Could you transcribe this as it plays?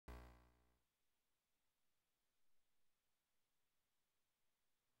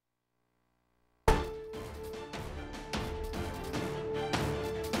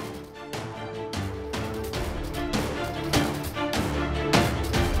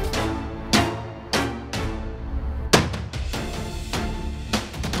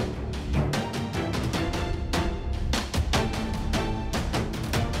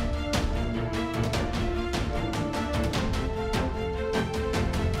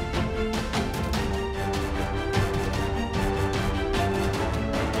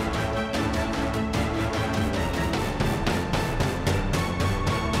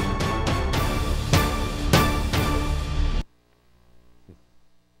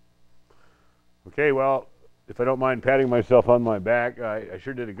Okay, well, if I don't mind patting myself on my back, I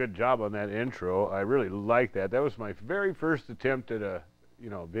sure did a good job on that intro. I really like that. That was my very first attempt at a,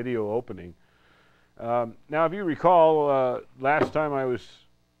 video opening. Now, if you recall, last time I was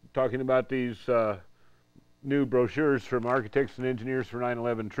talking about these new brochures from Architects and Engineers for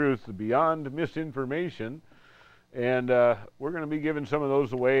 9/11 Truth, the Beyond Misinformation, and we're going to be giving some of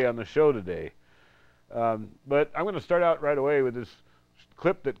those away on the show today. But I'm going to start out right away with this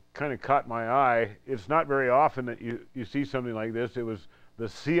clip that kind of caught my eye. It's not very often that you see something like this. It was the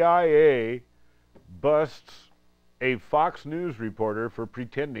CIA busts a Fox News reporter for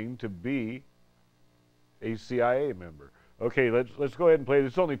pretending to be a CIA member. Okay, let's go ahead and play this.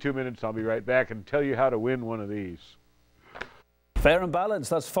 It's only 2 minutes. I'll be right back and tell you how to win one of these. Fair and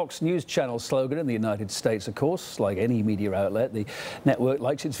balanced, that's Fox News Channel's slogan in the United States, of course. Like any media outlet, the network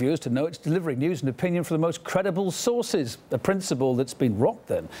likes its viewers to know it's delivering news and opinion from the most credible sources, a principle that's been rocked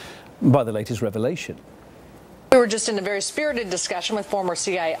then by the latest revelation. We were just in a very spirited discussion with former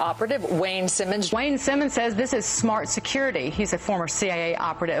CIA operative Wayne Simmons. Wayne Simmons says this is smart security. He's a former CIA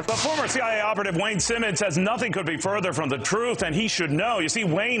operative. The former CIA operative Wayne Simmons says nothing could be further from the truth, and he should know. You see,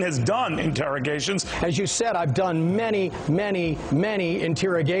 Wayne has done interrogations. As you said, I've done many, many, many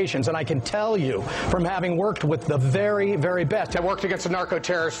interrogations, and I can tell you from having worked with the very, very best. I worked against the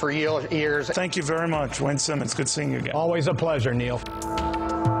narco-terrorists for years. Thank you very much, Wayne Simmons. Good seeing you again. Always a pleasure, Neil.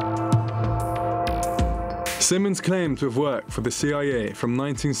 Simmons claimed to have worked for the CIA from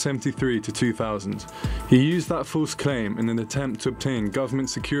 1973 to 2000. He used that false claim in an attempt to obtain government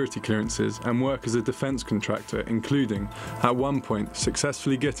security clearances and work as a defense contractor, including, at one point,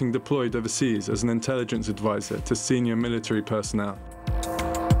 successfully getting deployed overseas as an intelligence advisor to senior military personnel.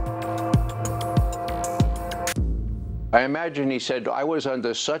 I imagine he said, I was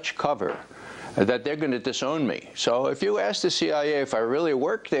under such cover that they're going to disown me. So if you ask the CIA if I really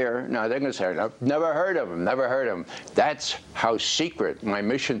worked there, no, they're going to say, I've never heard of him, never heard of him. That's how secret my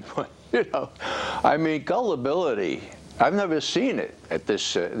mission was, I mean, gullibility, I've never seen it at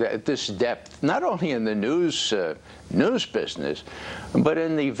this depth, not only in the news business, but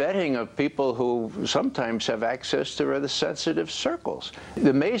in the vetting of people who sometimes have access to rather sensitive circles.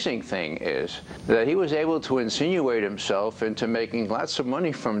 The amazing thing is that he was able to insinuate himself into making lots of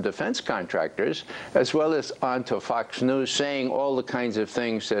money from defense contractors, as well as onto Fox News, saying all the kinds of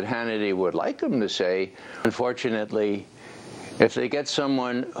things that Hannity would like him to say. Unfortunately, if they get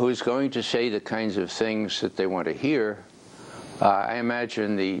someone who's going to say the kinds of things that they want to hear, I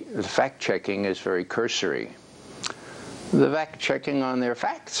imagine the fact-checking is very cursory. The fact-checking on their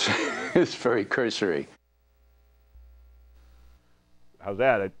facts is very cursory. How's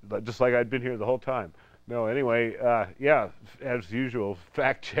that? Just like I'd been here the whole time. No, anyway, yeah, as usual,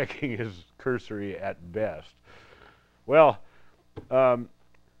 fact-checking is cursory at best. Well, now,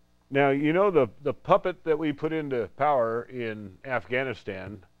 you know the puppet that we put into power in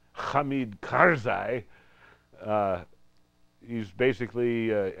Afghanistan, Hamid Karzai, he's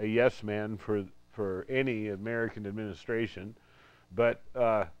basically a yes man for any American administration, but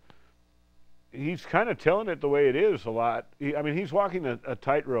he's kind of telling it the way it is a lot. I mean, he's walking a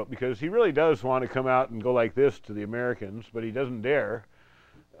tightrope because he really does want to come out and go like this to the Americans, but he doesn't dare.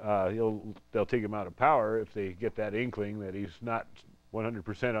 They'll take him out of power if they get that inkling that he's not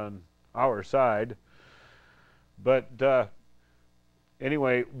 100% on our side. But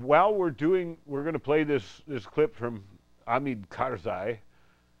anyway, while we're going to play this clip from Hamid Karzai,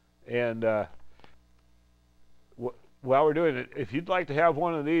 and while we're doing it, if you'd like to have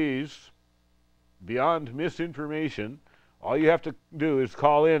one of these Beyond Misinformation, all you have to do is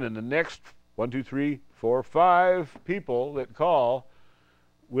call in, and the next 1, 2, 3, 4, 5 people that call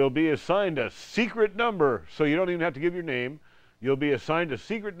will be assigned a secret number. So you don't even have to give your name. You'll be assigned a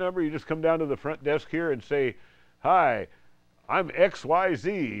secret number. You just come down to the front desk here and say, "Hi, I'm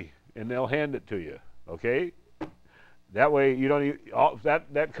XYZ," and they'll hand it to you, okay? That way you don't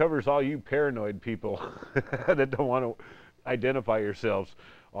that covers all you paranoid people that don't want to identify yourselves.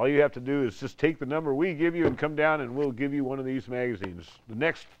 All you have to do is just take the number we give you and come down, and we'll give you one of these magazines. The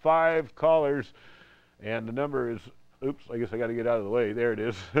next 5 callers, and the number is, oops, I guess I got to get out of the way. There it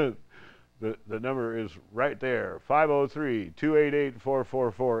is. The number is right there,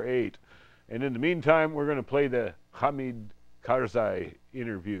 503-288-4448. And in the meantime, we're going to play the Hamid Karzai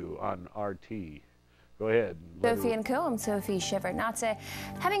interview on RT. Go ahead. Sophie and Co. I'm Sophie Shevardnadze.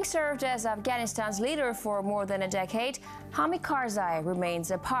 Having served as Afghanistan's leader for more than a decade, Hamid Karzai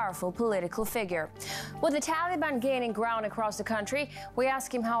remains a powerful political figure. With the Taliban gaining ground across the country, we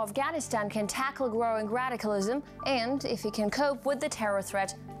ask him how Afghanistan can tackle growing radicalism and if he can cope with the terror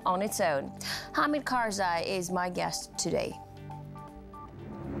threat on its own. Hamid Karzai is my guest today.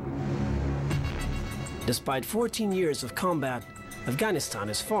 Despite 14 years of combat, Afghanistan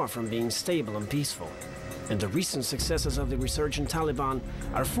is far from being stable and peaceful, and the recent successes of the resurgent Taliban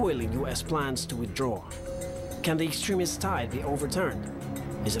are foiling US plans to withdraw. Can the extremist tide be overturned?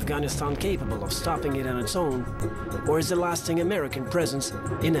 Is Afghanistan capable of stopping it on its own, or is a lasting American presence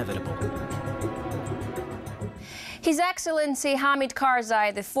inevitable? His Excellency Hamid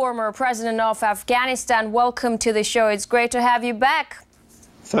Karzai, the former president of Afghanistan, welcome to the show. It's great to have you back.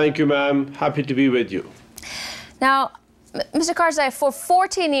 Thank you, ma'am. Happy to be with you. Now, Mr. Karzai, for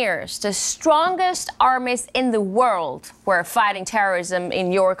 14 years, the strongest armies in the world were fighting terrorism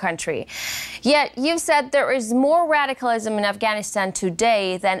in your country. Yet you've said there is more radicalism in Afghanistan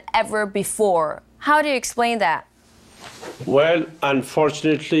today than ever before. How do you explain that? Well,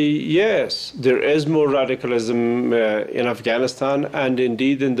 unfortunately, yes, there is more radicalism in Afghanistan and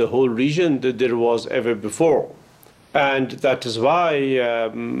indeed in the whole region than there was ever before. And that is why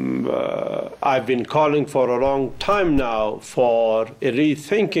I've been calling for a long time now for a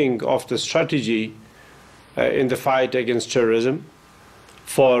rethinking of the strategy in the fight against terrorism,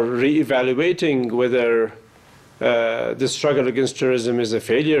 for re-evaluating whether the struggle against terrorism is a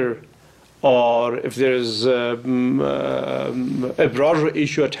failure or if there is a broader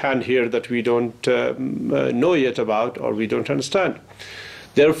issue at hand here that we don't know yet about or we don't understand.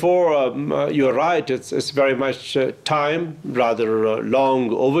 Therefore, you're right, it's very much time, rather long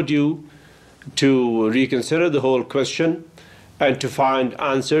overdue, to reconsider the whole question and to find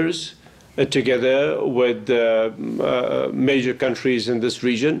answers together with major countries in this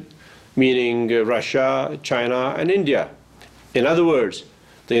region, meaning Russia, China, and India. In other words,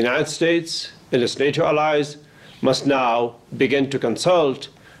 the United States and its NATO allies must now begin to consult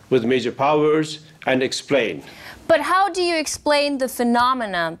with major powers and explain. But how do you explain the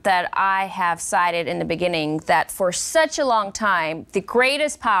phenomenon that I have cited in the beginning, that for such a long time, the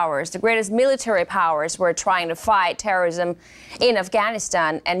greatest powers, the greatest military powers were trying to fight terrorism in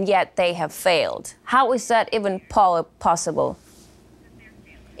Afghanistan, and yet they have failed? How is that even possible?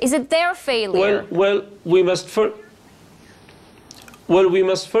 Is it their failure? Well, we must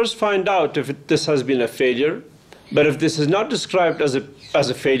first find out if this has been a failure. But if this is not described as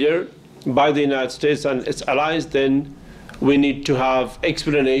a failure by the United States and its allies, then we need to have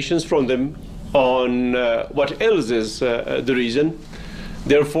explanations from them on what else is the reason.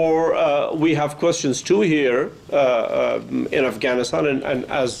 Therefore, we have questions too here in Afghanistan, and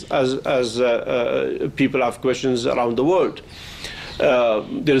as people have questions around the world.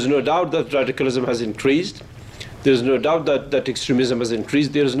 There is no doubt that radicalism has increased. There is no doubt that extremism has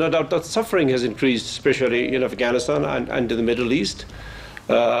increased. There is no doubt that suffering has increased, especially in Afghanistan and in the Middle East.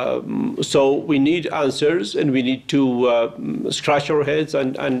 So we need answers, and we need to scratch our heads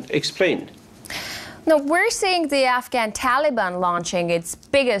and explain. Now, we're seeing the Afghan Taliban launching its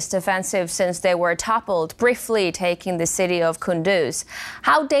biggest offensive since they were toppled, briefly taking the city of Kunduz.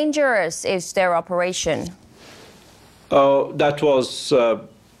 How dangerous is their operation? That was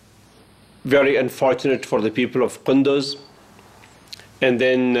very unfortunate for the people of Kunduz. And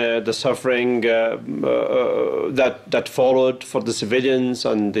then the suffering that followed for the civilians,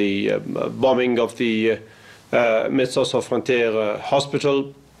 and the bombing of the Médecins Sans Frontières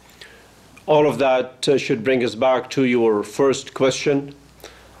hospital. All of that should bring us back to your first question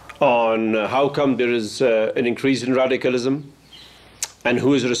on how come there is an increase in radicalism and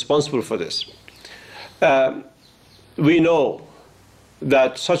who is responsible for this. We know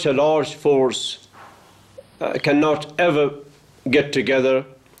that such a large force cannot ever get together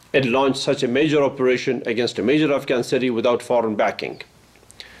and launch such a major operation against a major Afghan city without foreign backing.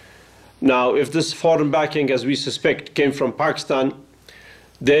 Now, if this foreign backing, as we suspect, came from Pakistan,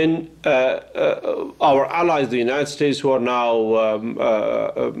 then our allies, the United States, who are now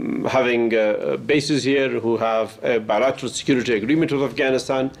having bases here, who have a bilateral security agreement with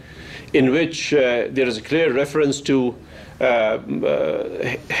Afghanistan, in which there is a clear reference to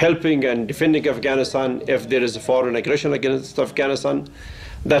helping and defending Afghanistan if there is a foreign aggression against Afghanistan.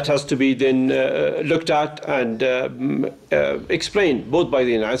 That has to be then looked at and explained both by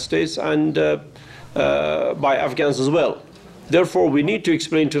the United States and by Afghans as well. Therefore, we need to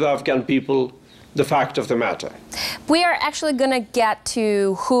explain to the Afghan people the fact of the matter. We are actually going to get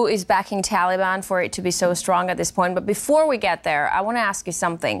to who is backing Taliban for it to be so strong at this point. But before we get there, I want to ask you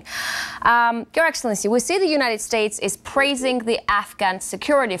something. Your Excellency, we see the United States is praising the Afghan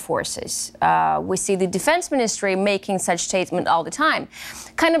security forces. We see the Defense Ministry making such statements all the time,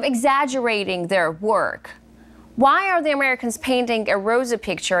 kind of exaggerating their work. Why are the Americans painting a rosy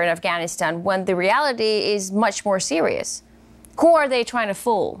picture in Afghanistan when the reality is much more serious? Who are they trying to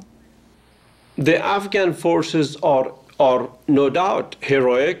fool? The Afghan forces are no doubt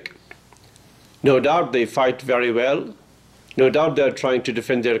heroic, No doubt they fight very well. No doubt they're trying to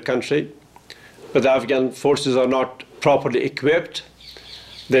defend their country. But the Afghan forces are not properly equipped.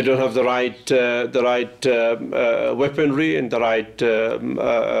 They don't have the right weaponry and the right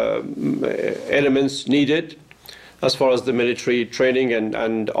elements needed as far as the military training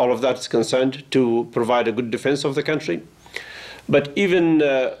and all of that is concerned to provide a good defense of the country. But even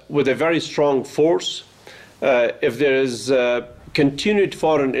with a very strong force, if there is continued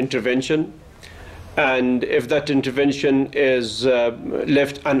foreign intervention, and if that intervention is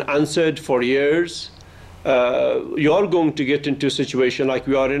left unanswered for years, you are going to get into a situation like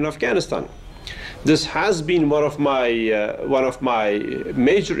we are in Afghanistan. This has been one of my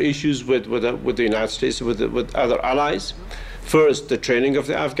major issues with the United States, with other allies. First, the training of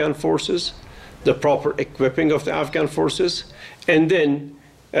the Afghan forces, the proper equipping of the Afghan forces, and then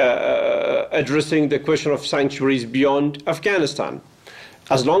addressing the question of sanctuaries beyond Afghanistan.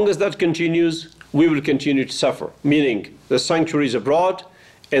 As long as that continues, we will continue to suffer, meaning the sanctuaries abroad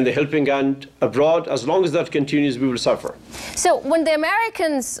and the helping hand abroad. As long as that continues, we will suffer. So when the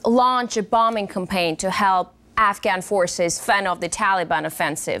Americans launch a bombing campaign to help Afghan forces fend off the Taliban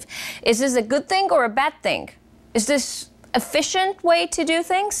offensive, is this a good thing or a bad thing? Is this an efficient way to do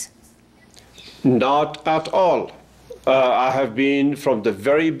things? Not at all. I have been from the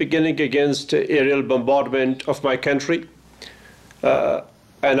very beginning against aerial bombardment of my country.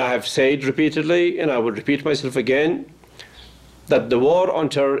 And I have said repeatedly, and I will repeat myself again, that the war on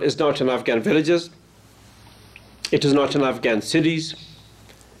terror is not in Afghan villages, it is not in Afghan cities,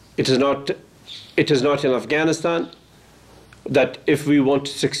 it is not in Afghanistan, that if we want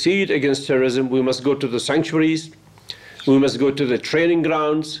to succeed against terrorism, we must go to the sanctuaries, we must go to the training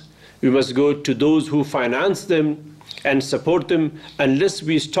grounds, we must go to those who finance them and support them. Unless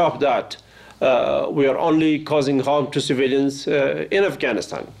we stop that, we are only causing harm to civilians in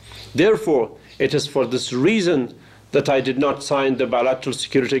Afghanistan. Therefore, it is for this reason that I did not sign the bilateral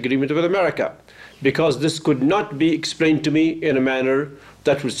security agreement with America, because this could not be explained to me in a manner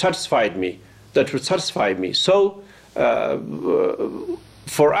that would satisfy me. So,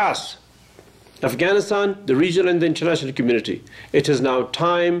 for us, Afghanistan, the region, and the international community, it is now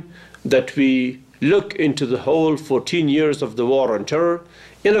time that we look into the whole 14 years of the war on terror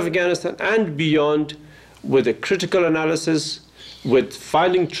in Afghanistan and beyond with a critical analysis, with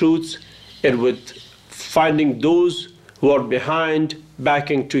finding truths, and with finding those who are behind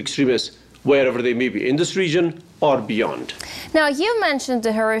backing to extremists, wherever they may be, in this region or beyond. Now, you mentioned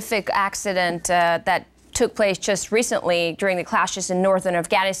the horrific accident that took place just recently during the clashes in northern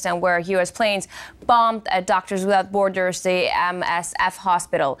Afghanistan, where U.S. planes bombed Doctors Without Borders, the MSF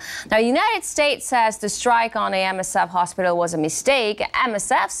hospital. Now, the United States says the strike on the MSF hospital was a mistake.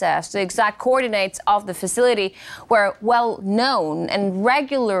 MSF says the exact coordinates of the facility were well known and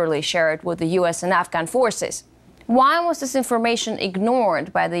regularly shared with the U.S. and Afghan forces. Why was this information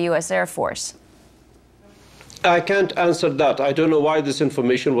ignored by the U.S. Air Force? I can't answer that. I don't know why this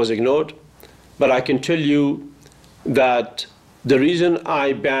information was ignored. But I can tell you that the reason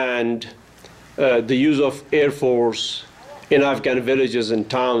I banned the use of Air Force in Afghan villages and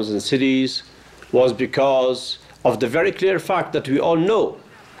towns and cities was because of the very clear fact that we all know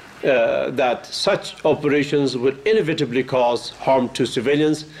that such operations would inevitably cause harm to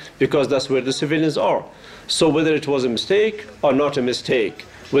civilians, because that's where the civilians are. So whether it was a mistake or not a mistake,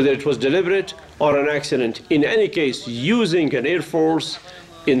 whether it was deliberate or an accident, in any case, using an Air Force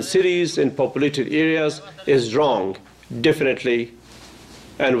in cities, in populated areas, is wrong, definitely,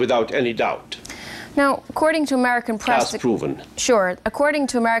 and without any doubt. Now, according to American press... As proven. Sure. According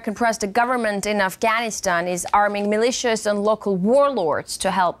to American press, the government in Afghanistan is arming militias and local warlords to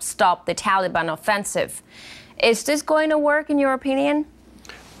help stop the Taliban offensive. Is this going to work, in your opinion?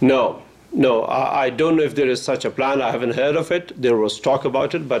 No. No, I don't know if there is such a plan. I haven't heard of it. There was talk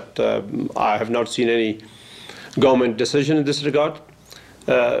about it, but I have not seen any government decision in this regard.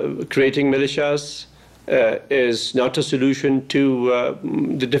 Creating militias is not a solution to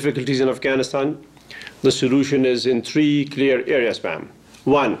the difficulties in Afghanistan. The solution is in three clear areas, ma'am.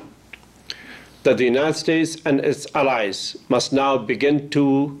 One, that the United States and its allies must now begin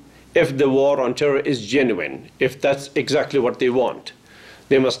to, if the war on terror is genuine, if that's exactly what they want,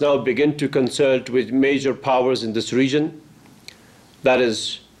 they must now begin to consult with major powers in this region, that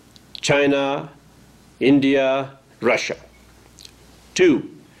is China, India, Russia. Two,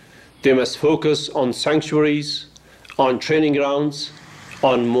 they must focus on sanctuaries, on training grounds,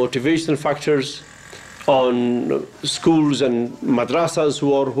 on motivational factors, on schools and madrasas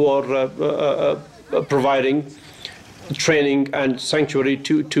who are providing training and sanctuary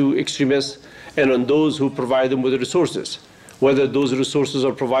to extremists, and on those who provide them with the resources. whether those resources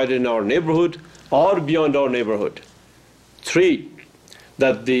are provided in our neighborhood or beyond our neighborhood. 3,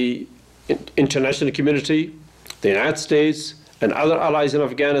 that the international community, the United States, and other allies in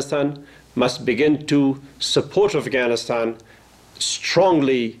Afghanistan must begin to support Afghanistan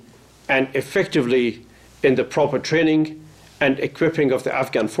strongly and effectively in the proper training and equipping of the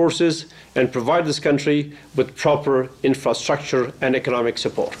Afghan forces, and provide this country with proper infrastructure and economic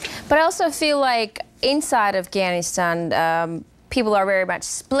support. But I also feel like inside Afghanistan, people are very much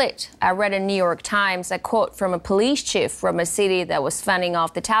split. I read in New York Times a quote from a police chief from a city that was fending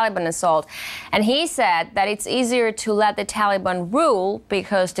off the Taliban assault, and he said that it's easier to let the Taliban rule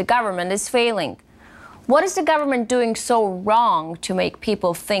because the government is failing. What is the government doing so wrong to make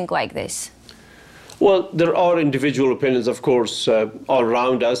people think like this? Well, there are individual opinions, of course, all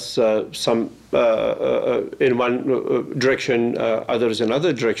around us, some in one direction, others in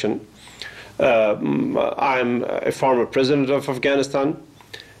another direction. I'm a former president of Afghanistan,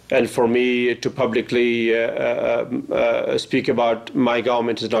 and for me to publicly speak about my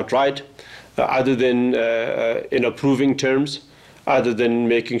government is not right, other than in approving terms, other than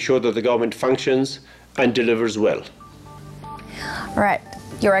making sure that the government functions and delivers well. All right.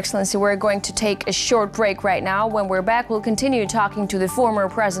 Your Excellency, we're going to take a short break right now. When we're back, we'll continue talking to the former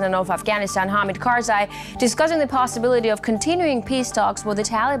president of Afghanistan, Hamid Karzai, discussing the possibility of continuing peace talks with the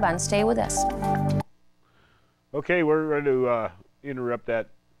Taliban. Stay with us. Okay, we're going to interrupt that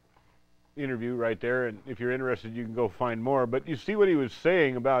interview right there, and if you're interested, you can go find more. But you see what he was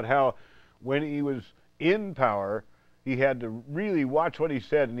saying about how when he was in power, he had to really watch what he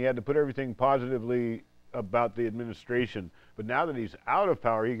said, and he had to put everything positively about the administration. But now that he's out of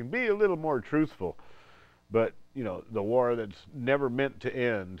power, he can be a little more truthful. But, you know, the war that's never meant to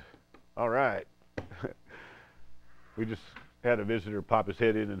end. All right. We just had a visitor pop his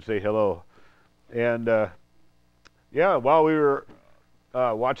head in and say hello. And, yeah, while we were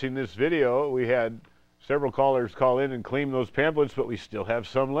watching this video, we had several callers call in and claim those pamphlets, but we still have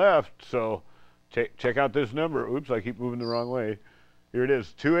some left. So check out this number. Oops, I keep moving the wrong way. Here it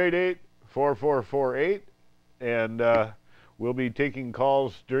is, 288-4448. And we'll be taking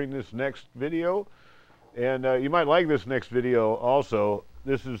calls during this next video. And you might like this next video also.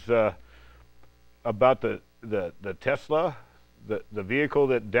 This is about the Tesla, the vehicle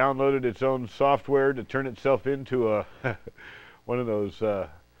that downloaded its own software to turn itself into a one of those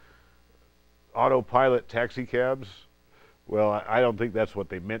autopilot taxi cabs. Well, I don't think that's what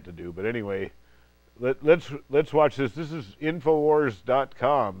they meant to do. But anyway, let's watch this. This is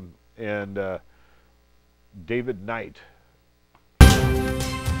Infowars.com and David Knight.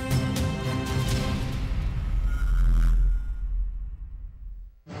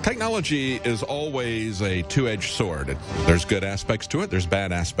 Technology is always a two-edged sword. There's good aspects to it, there's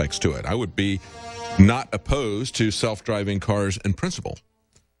bad aspects to it. I would be not opposed to self-driving cars in principle.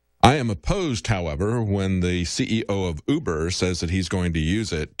 I am opposed, however, when the CEO of Uber says that he's going to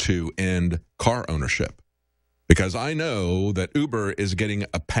use it to end car ownership. Because I know that Uber is getting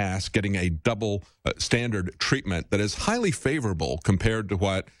a pass, getting a double standard treatment that is highly favorable compared to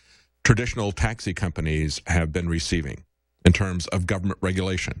what traditional taxi companies have been receiving in terms of government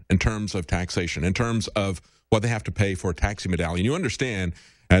regulation, in terms of taxation, in terms of what they have to pay for a taxi medallion. You understand,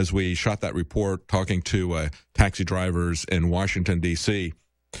 as we shot that report talking to taxi drivers in Washington, D.C.,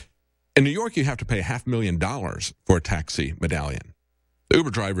 in New York, you have to pay $500,000 for a taxi medallion. The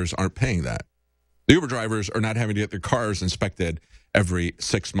Uber drivers aren't paying that. The Uber drivers are not having to get their cars inspected every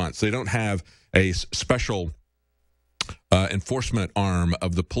 6 months. They don't have a special enforcement arm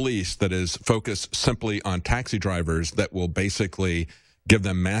of the police that is focused simply on taxi drivers that will basically give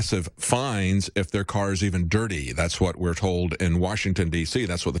them massive fines if their car is even dirty. That's what we're told in Washington, D.C.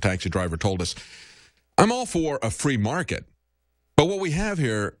 That's what the taxi driver told us. I'm all for a free market, but what we have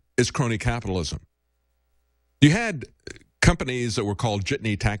here is crony capitalism. You had companies that were called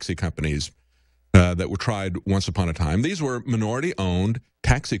jitney taxi companies that were tried once upon a time. These were minority-owned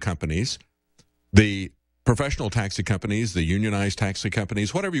taxi companies. The professional taxi companies, the unionized taxi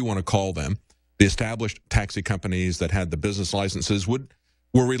companies, whatever you want to call them, the established taxi companies that had the business licenses were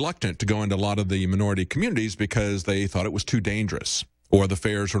reluctant to go into a lot of the minority communities because they thought it was too dangerous or the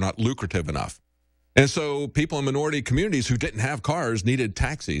fares were not lucrative enough. And so people in minority communities who didn't have cars needed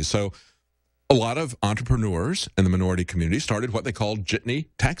taxis. So a lot of entrepreneurs in the minority community started what they called jitney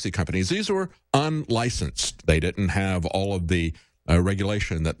taxi companies. These were unlicensed. They didn't have all of the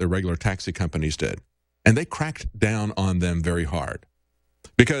regulation that the regular taxi companies did. And they cracked down on them very hard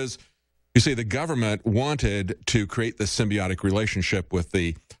because, you see, the government wanted to create this symbiotic relationship with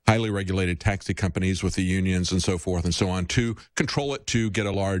the highly regulated taxi companies, with the unions and so forth and so on, to control it, to get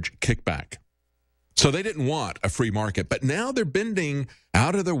a large kickback. So they didn't want a free market, but now they're bending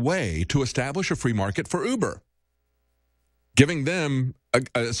out of their way to establish a free market for Uber, giving them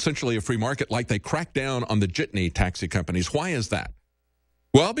essentially a free market like they cracked down on the jitney taxi companies. Why is that?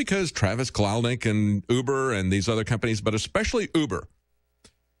 Well, because Travis Kalanick and Uber and these other companies, but especially Uber,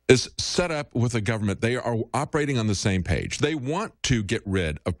 is set up with the government. They are operating on the same page. They want to get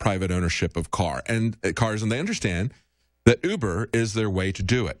rid of private ownership of cars, and they understand that Uber is their way to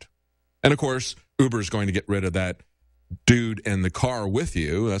do it. And of course, Uber is going to get rid of that dude in the car with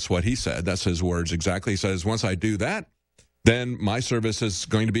you. That's what he said. That's his words exactly. He says, once I do that, then my service is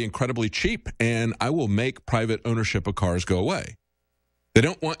going to be incredibly cheap, and I will make private ownership of cars go away. They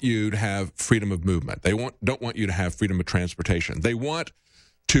don't want you to have freedom of movement. They don't want you to have freedom of transportation. They want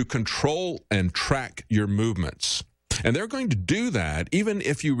to control and track your movements. And they're going to do that even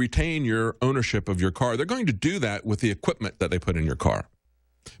if you retain your ownership of your car. They're going to do that with the equipment that they put in your car,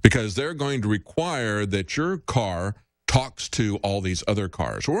 because they're going to require that your car talks to all these other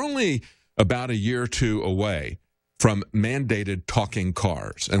cars. We're only about a year or two away from mandated talking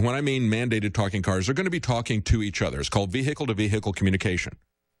cars. And when I mean mandated talking cars, they're going to be talking to each other. It's called vehicle-to-vehicle communication.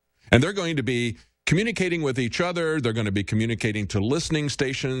 And they're going to be communicating with each other. They're going to be communicating to listening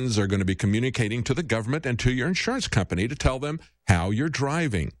stations. They're going to be communicating to the government and to your insurance company to tell them how you're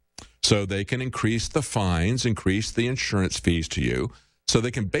driving, so they can increase the fines, increase the insurance fees to you, so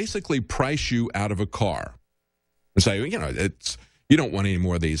they can basically price you out of a car and say, you know, you don't want any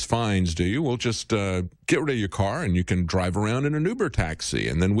more of these fines, do you? We'll just get rid of your car and you can drive around in an Uber taxi,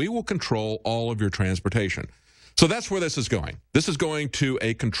 and then we will control all of your transportation. So that's where this is going. This is going to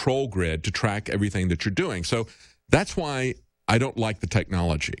a control grid to track everything that you're doing. So that's why I don't like the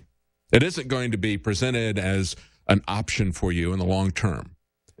technology. It isn't going to be presented as an option for you in the long term.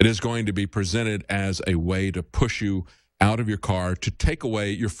 It is going to be presented as a way to push you out of your car, to take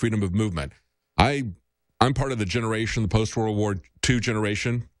away your freedom of movement. I'm part of the generation, the post-World War II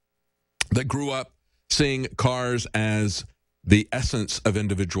generation, that grew up seeing cars as the essence of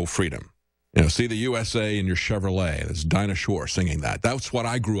individual freedom. You know, see the USA in your Chevrolet. There's Dinah Shore singing that. That's what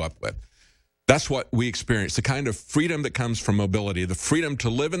I grew up with. That's what we experienced, the kind of freedom that comes from mobility, the freedom to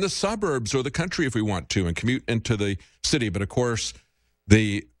live in the suburbs or the country if we want to and commute into the city. But, of course,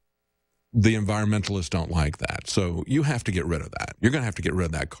 the environmentalists don't like that. So you have to get rid of that. You're going to have to get rid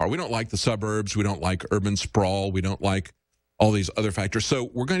of that car. We don't like the suburbs. We don't like urban sprawl. We don't like all these other factors. So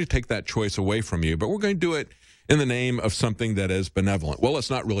we're going to take that choice away from you, but we're going to do it in the name of something that is benevolent. Well, it's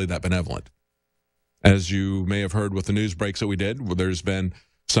not really that benevolent. As you may have heard with the news breaks that we did, there's been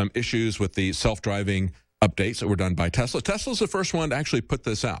some issues with the self-driving updates that were done by Tesla. Tesla's the first one to actually put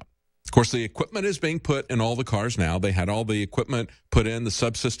this out. Of course, the equipment is being put in all the cars now. They had all the equipment put in, the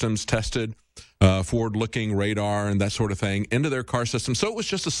subsystems tested, forward-looking radar and that sort of thing into their car system. So it was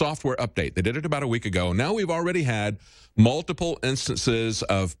just a software update. They did it about a week ago. Now we've already had multiple instances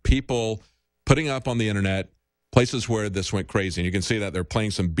of people putting up on the internet places where this went crazy. And you can see that they're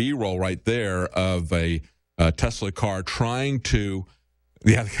playing some B-roll right there of a Tesla car trying to,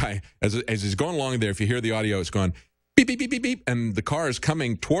 the guy, as he's going along there, if you hear the audio, it's going beep, beep, beep, beep, beep, and the car is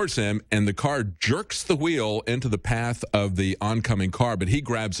coming towards him, and the car jerks the wheel into the path of the oncoming car, but he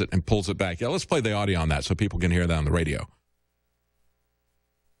grabs it and pulls it back. Yeah, let's play the audio on that so people can hear that on the radio.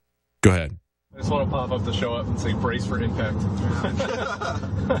 Go ahead. I just want to pop up to show up and say brace for impact.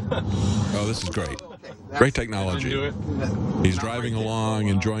 Oh, this is great. Great technology. He's driving along,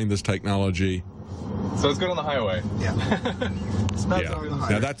 enjoying this technology. So it's good on the highway. Yeah.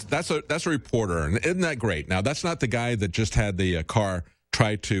 Now that's a reporter, and isn't that great? Now that's not the guy that just had the car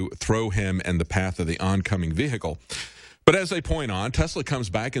try to throw him in the path of the oncoming vehicle. But as they point on, Tesla comes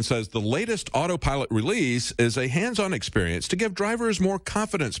back and says the latest autopilot release is a hands-on experience to give drivers more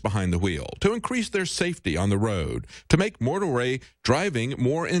confidence behind the wheel, to increase their safety on the road, to make motorway driving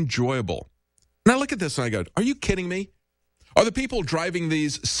more enjoyable. And I look at this and I go, are you kidding me? Are the people driving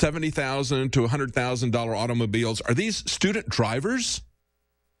these $70,000 to $100,000 automobiles, are these student drivers?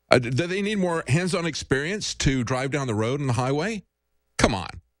 Do they need more hands-on experience to drive down the road on the highway? Come on.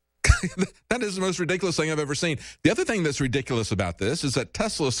 That is the most ridiculous thing I've ever seen. The other thing that's ridiculous about this is that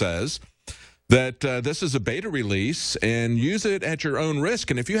Tesla says that this is a beta release and use it at your own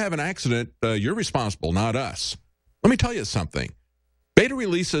risk. And if you have an accident, you're responsible, not us. Let me tell you something. Beta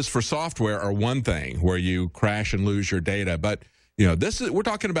releases for software are one thing where you crash and lose your data. But, you know, we're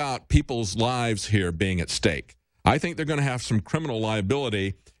talking about people's lives here being at stake. I think they're going to have some criminal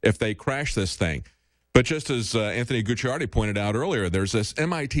liability if they crash this thing. But just as Anthony Gucciardi pointed out earlier, there's this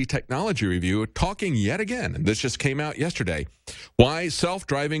MIT technology review talking yet again, and this just came out yesterday, why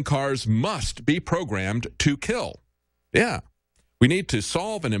self-driving cars must be programmed to kill. Yeah. We need to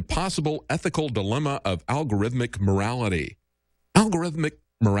solve an impossible ethical dilemma of algorithmic morality. Algorithmic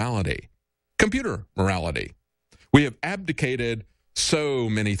morality. Computer morality. We have abdicated so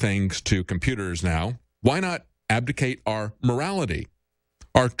many things to computers now. Why not abdicate our morality,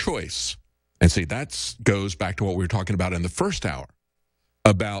 our choice? And see, that goes back to what we were talking about in the first hour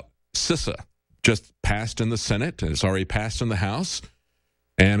about CISA. Just passed in the Senate, and it's already passed in the House.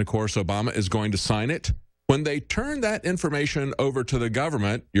 And, of course, Obama is going to sign it. When they turn that information over to the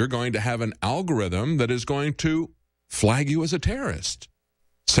government, you're going to have an algorithm that is going to flag you as a terrorist,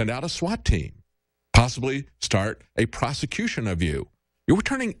 send out a SWAT team, possibly start a prosecution of you. You're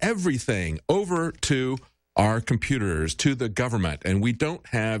turning everything over to our computers, to the government, and we don't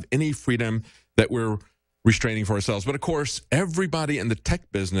have any freedom that we're restraining for ourselves. But, of course, everybody in the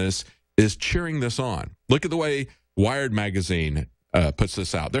tech business is cheering this on. Look at the way Wired magazine puts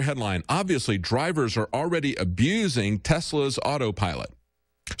this out. Their headline, obviously, drivers are already abusing Tesla's autopilot.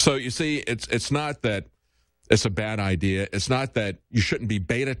 So you see, it's not that it's a bad idea. It's not that you shouldn't be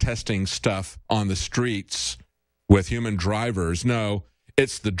beta testing stuff on the streets with human drivers. No,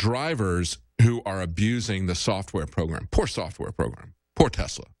 it's the drivers who are abusing the software program. Poor software program. Poor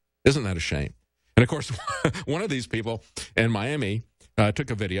Tesla. Isn't that a shame? And, of course, one of these people in Miami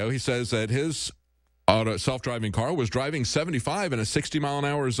took a video. He says that his self-driving car was driving 75 in a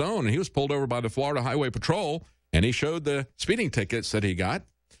 60-mile-an-hour zone, and he was pulled over by the Florida Highway Patrol, and he showed the speeding tickets that he got.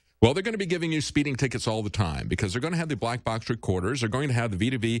 Well, they're going to be giving you speeding tickets all the time because they're going to have the black box recorders, they're going to have the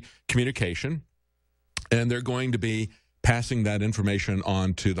V2V communication, and they're going to be passing that information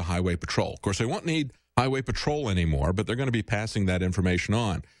on to the Highway Patrol. Of course, they won't need Highway Patrol anymore, but they're going to be passing that information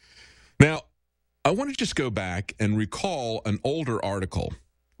on. Now, I want to just go back and recall an older article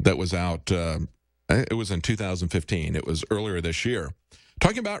that was out. It was in 2015. It was earlier this year,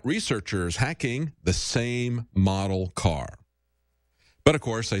 talking about researchers hacking the same model car. But, of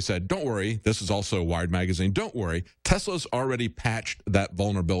course, they said, don't worry. This is also Wired magazine. Don't worry. Tesla's already patched that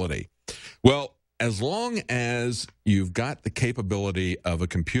vulnerability. Well, as long as you've got the capability of a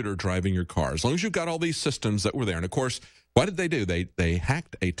computer driving your car, as long as you've got all these systems that were there, and, of course, what did they do? They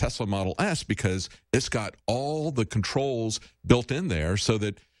hacked a Tesla Model S because it's got all the controls built in there so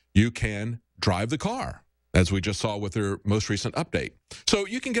that you can drive the car, as we just saw with their most recent update. So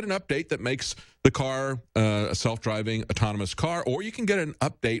you can get an update that makes the car a self-driving autonomous car, or you can get an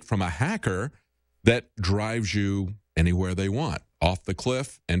update from a hacker that drives you anywhere they want, off the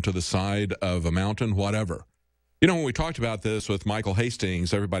cliff, into the side of a mountain, whatever. You know, when we talked about this with Michael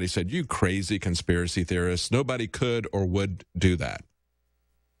Hastings, everybody said, you crazy conspiracy theorists, nobody could or would do that.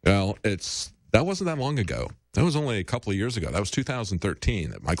 Well, that wasn't that long ago. That was only a couple of years ago. That was 2013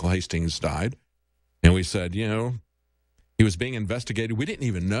 that Michael Hastings died. And we said, you know, he was being investigated. We didn't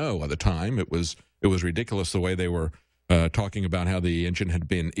even know at the time. It was ridiculous the way they were talking about how the engine had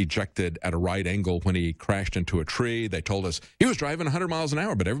been ejected at a right angle when he crashed into a tree. They told us he was driving 100 miles an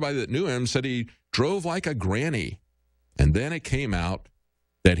hour, but everybody that knew him said he drove like a granny. And then it came out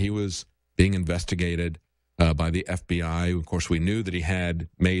that he was being investigated by the FBI. Of course, we knew that he had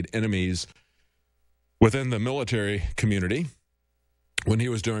made enemies within the military community when he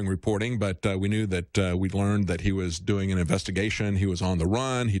was doing reporting, but we knew that we learned that he was doing an investigation. He was on the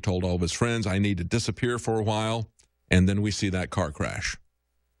run. He told all of his friends, I need to disappear for a while. And then we see that car crash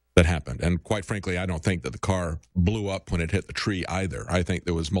that happened. And quite frankly, I don't think that the car blew up when it hit the tree either. I think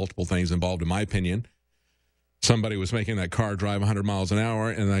there was multiple things involved, in my opinion. Somebody was making that car drive 100 miles an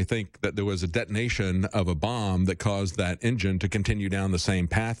hour, and I think that there was a detonation of a bomb that caused that engine to continue down the same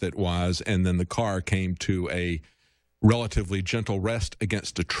path it was, and then the car came to a relatively gentle rest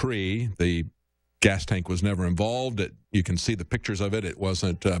against a tree. The gas tank was never involved. You can see the pictures of it. It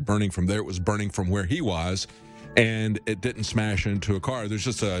wasn't burning from there. It was burning from where he was, and it didn't smash into a car. There's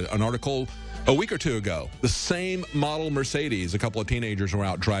just an article a week or two ago. The same model Mercedes, a couple of teenagers were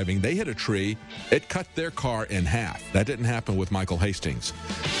out driving. They hit a tree. It cut their car in half. That didn't happen with Michael Hastings.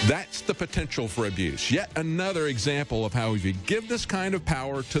 That's the potential for abuse. Yet another example of how if you give this kind of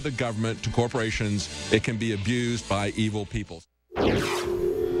power to the government, to corporations, it can be abused by evil people. The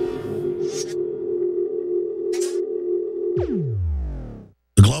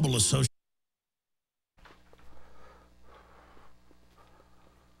Global Association.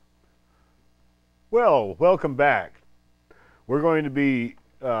 Well, welcome back. We're going to be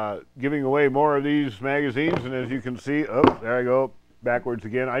giving away more of these magazines, and as you can see, oh, there I go, backwards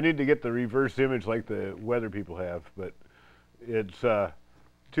again. I need to get the reverse image like the weather people have, but it's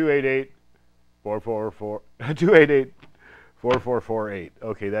 288-4448.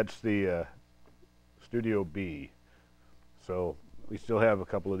 Okay, that's the Studio B. So we still have a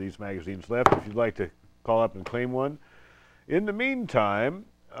couple of these magazines left. If you'd like to call up and claim one, In the meantime,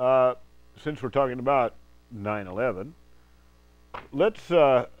 since we're talking about 9/11, let's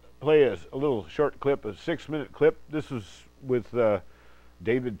play a little short clip, a 6-minute clip. This is with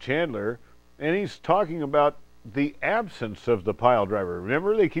David Chandler, and he's talking about the absence of the pile driver.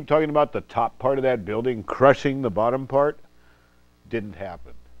 Remember, they keep talking about the top part of that building crushing the bottom part? Didn't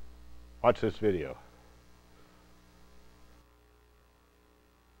happen. Watch this video.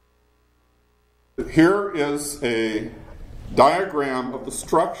 Here is a diagram of the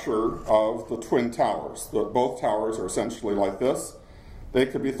structure of the twin towers. Both towers are essentially like this. They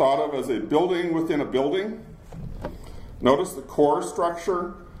could be thought of as a building within a building. Notice the core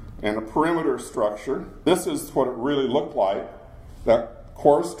structure and a perimeter structure. This is what it really looked like. That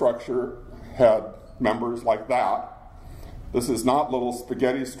core structure had members like that. This is not little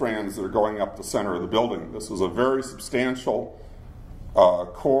spaghetti strands that are going up the center of the building. This is a very substantial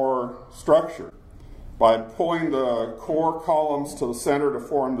core structure. By pulling the core columns to the center to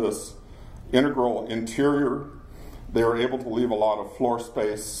form this integral interior, they were able to leave a lot of floor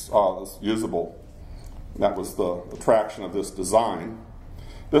space that's usable. That was the attraction of this design.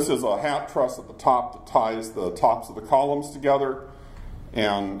 This is a hat truss at the top that ties the tops of the columns together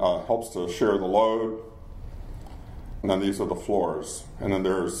and helps to share the load. And then these are the floors. And then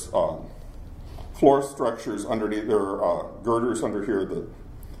there's floor structures underneath. There are girders under here that,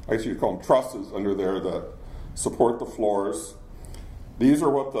 I guess you'd call them trusses under there, that support the floors. These are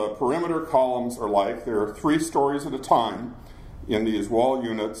what the perimeter columns are like. They're 3 stories at a time in these wall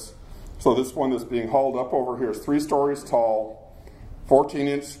units. So this one that's being hauled up over here is 3 stories tall,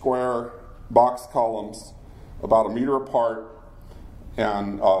 14-inch square box columns, about 1 meter apart.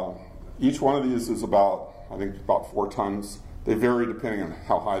 And each one of these is about, I think, about 4 tons. They vary depending on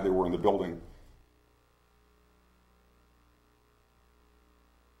how high they were in the building.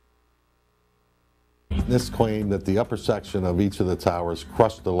 This claimed that the upper section of each of the towers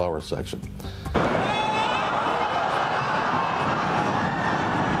crushed the lower section.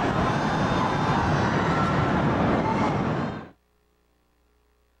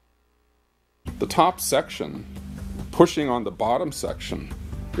 The top section, pushing on the bottom section,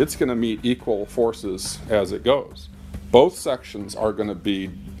 it's going to meet equal forces as it goes. Both sections are going to be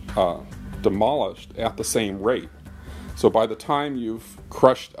demolished at the same rate. So by the time you've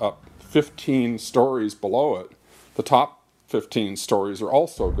crushed up 15 stories below it, the top 15 stories are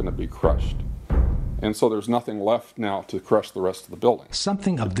also going to be crushed. And so there's nothing left now to crush the rest of the building.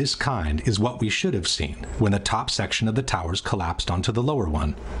 Something of this kind is what we should have seen when the top section of the towers collapsed onto the lower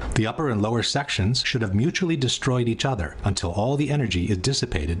one. The upper and lower sections should have mutually destroyed each other until all the energy is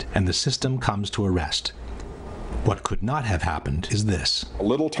dissipated and the system comes to a rest. What could not have happened is this. A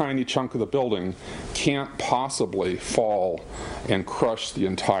little tiny chunk of the building can't possibly fall and crush the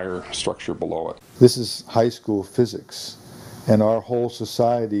entire structure below it. This is high school physics, and our whole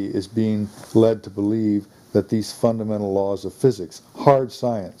society is being led to believe that these fundamental laws of physics, hard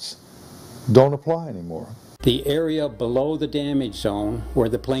science, don't apply anymore. The area below the damage zone where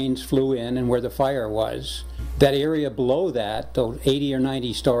the planes flew in and where the fire was, that area below that, those 80 or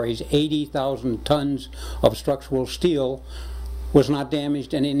 90 stories, 80,000 tons of structural steel was not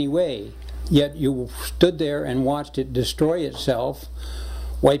damaged in any way. Yet you stood there and watched it destroy itself,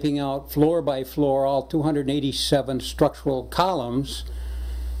 wiping out floor by floor all 287 structural columns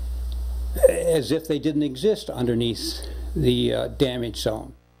as if they didn't exist underneath the damage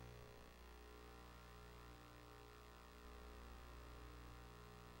zone.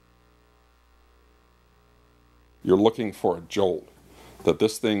 You're looking for a jolt, that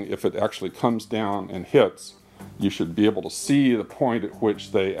this thing, if it actually comes down and hits, you should be able to see the point at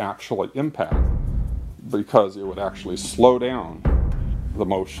which they actually impact, because it would actually slow down the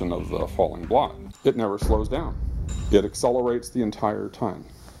motion of the falling block. It never slows down. It accelerates the entire time.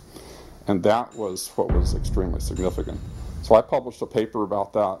 And that was what was extremely significant. So I published a paper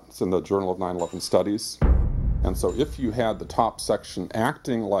about that. It's in the Journal of 9/11 Studies. And so if you had the top section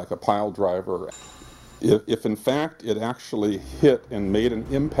acting like a pile driver, if in fact it actually hit and made an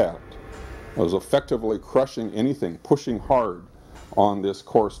impact, it was effectively crushing anything, pushing hard on this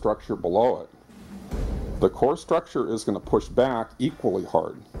core structure below it, the core structure is going to push back equally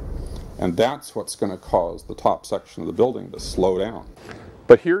hard. And that's what's going to cause the top section of the building to slow down.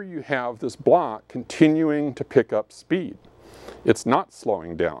 But here you have this block continuing to pick up speed. It's not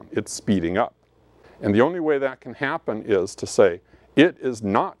slowing down, it's speeding up. And the only way that can happen is to say it is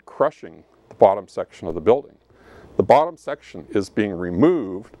not crushing the bottom section of the building. The bottom section is being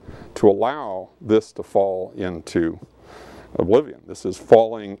removed to allow this to fall into oblivion. This is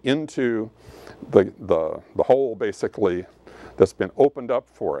falling into the hole, basically, that's been opened up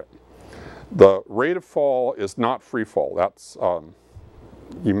for it. The rate of fall is not free fall. That's,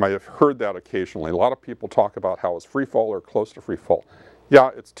 you might have heard that occasionally. A lot of people talk about how it's free fall or close to free fall. Yeah,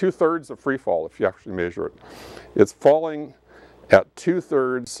 it's 2/3 of free fall if you actually measure it. It's falling at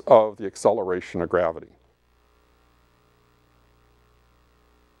 2/3 of the acceleration of gravity.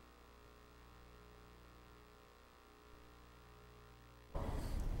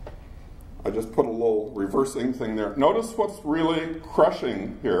 I just put a little reversing thing there. Notice what's really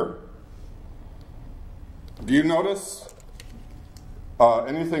crushing here. Do you notice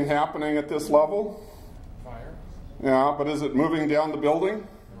anything happening at this level? Fire. Yeah, but is it moving down the building?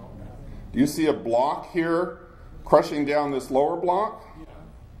 No. Do you see a block here crushing down this lower block? Yeah.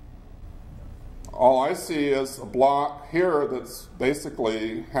 All I see is a block here that's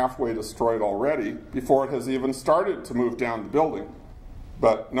basically halfway destroyed already before it has even started to move down the building.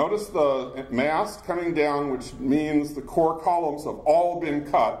 But notice the mass coming down, which means the core columns have all been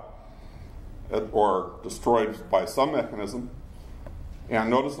cut or destroyed by some mechanism. And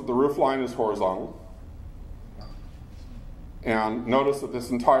notice that the roof line is horizontal. And notice that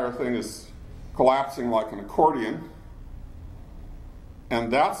this entire thing is collapsing like an accordion.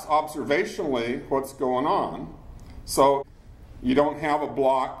 And that's observationally what's going on. So you don't have a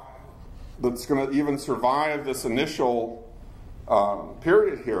block that's going to even survive this initial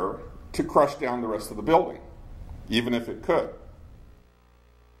period here to crush down the rest of the building, even if it could.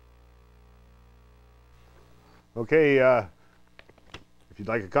 Okay, if you'd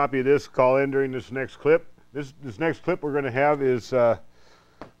like a copy of this, call in during this next clip. This next clip we're going to have is Norman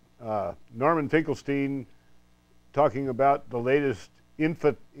Finkelstien talking about the latest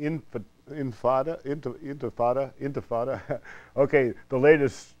Intifada. Okay, the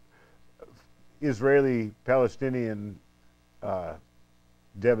latest Israeli-Palestinian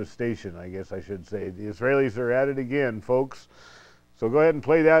devastation, I guess I should say. The Israelis are at it again, folks. So go ahead and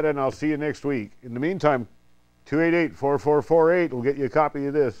play that, and I'll see you next week. In the meantime, 288-4448 will get you a copy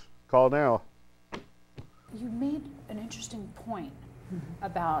of this. Call now. You made an interesting point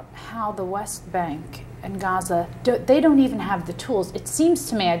about how the West Bank and Gaza, they don't even have the tools. It seems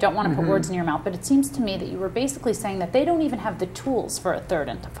to me, I don't want to put words in your mouth, but it seems to me that you were basically saying that they don't even have the tools for a third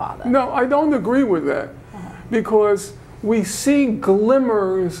intifada. No, I don't agree with that, because we see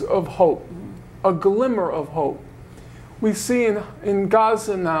glimmers of hope, a glimmer of hope. We see in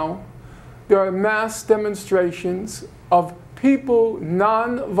Gaza now, there are mass demonstrations of people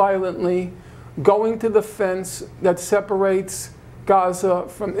non-violently going to the fence that separates Gaza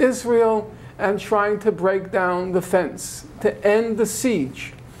from Israel and trying to break down the fence to end the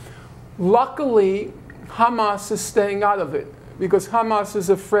siege. Luckily, Hamas is staying out of it, because Hamas is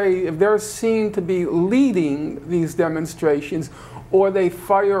afraid if they're seen to be leading these demonstrations, or they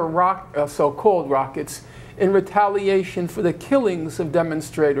fire so-called rockets in retaliation for the killings of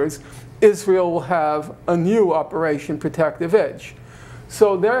demonstrators, Israel will have a new Operation Protective Edge.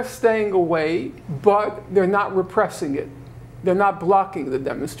 So they're staying away, but they're not repressing it. They're not blocking the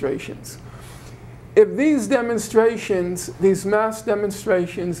demonstrations. If these demonstrations, these mass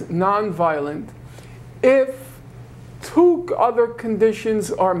demonstrations, nonviolent, if two other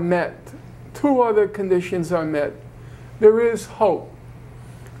conditions are met, there is hope.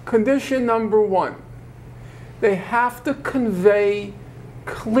 Condition number one, they have to convey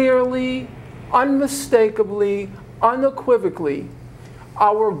clearly, unmistakably, unequivocally,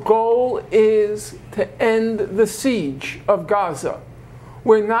 our goal is to end the siege of Gaza.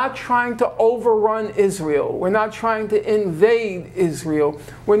 We're not trying to overrun Israel. We're not trying to invade Israel.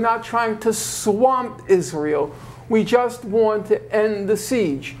 We're not trying to swamp Israel. We just want to end the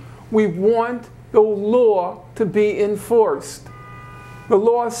siege. We want the law to be enforced. The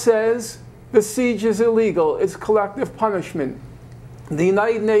law says the siege is illegal. It's collective punishment. The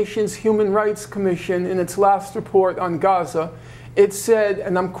United Nations Human Rights Commission, in its last report on Gaza, it said,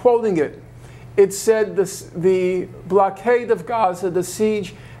 and I'm quoting it, it said the blockade of Gaza, the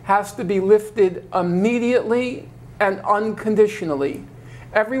siege, has to be lifted immediately and unconditionally.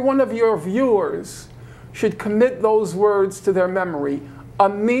 Every one of your viewers should commit those words to their memory,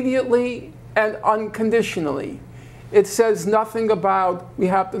 immediately and unconditionally. It says nothing about we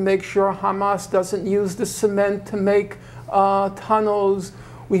have to make sure Hamas doesn't use the cement to make tunnels.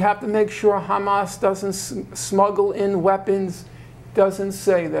 We have to make sure Hamas doesn't smuggle in weapons. Doesn't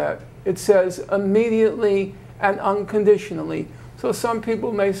say that. It says immediately and unconditionally. So some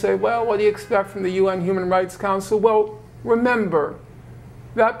people may say, well, what do you expect from the UN Human Rights Council? Well, remember,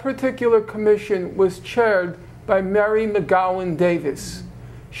 that particular commission was chaired by Mary McGowan Davis.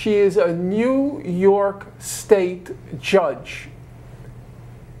 She is a New York State judge.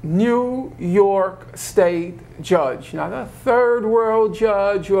 New York State judge, not a third world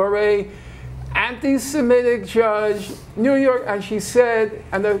judge or a anti-Semitic judge, New York, and she said,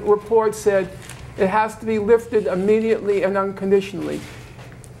 and the report said, it has to be lifted immediately and unconditionally.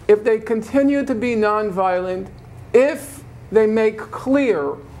 If they continue to be nonviolent, if they make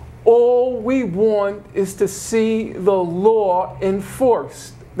clear all we want is to see the law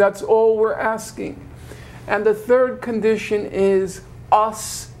enforced. That's all we're asking. And the third condition is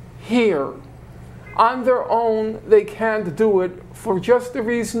us here. On their own, they can't do it for just the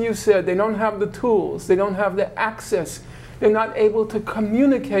reason you said. They don't have the tools. They don't have the access. They're not able to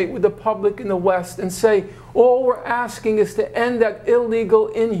communicate with the public in the West and say, all we're asking is to end that illegal,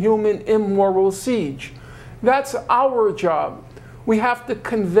 inhuman, immoral siege. That's our job. We have to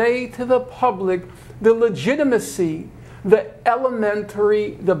convey to the public the legitimacy, the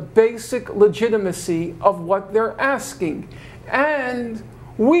elementary, the basic legitimacy of what they're asking. And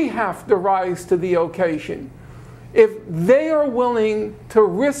we have to rise to the occasion. If they are willing to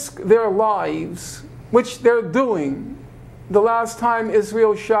risk their lives, which they're doing, the last time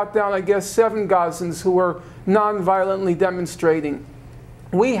Israel shot down, I guess, 7 Gazans who were non-violently demonstrating,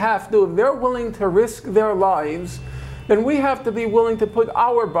 we have to, if they're willing to risk their lives, then we have to be willing to put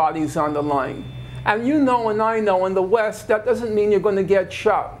our bodies on the line. And you know and I know in the West, that doesn't mean you're going to get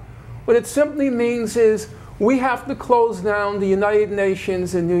shot. What it simply means is we have to close down the United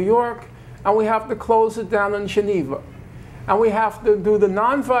Nations in New York, and we have to close it down in Geneva. And we have to do the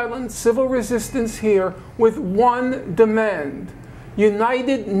nonviolent civil resistance here with one demand.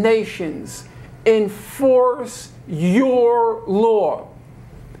 United Nations, enforce your law.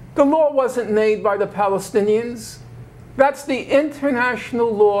 The law wasn't made by the Palestinians. That's the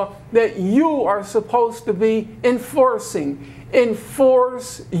international law that you are supposed to be enforcing.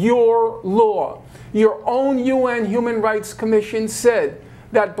 Enforce your law. Your own UN Human Rights Commission said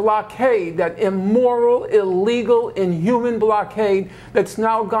that blockade, that immoral, illegal, inhuman blockade that's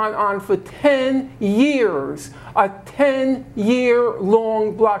now gone on for 10 years, a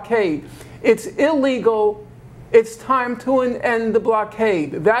 10-year-long blockade. It's illegal. It's time to end the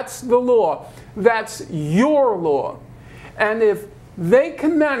blockade. That's the law. That's your law. And if they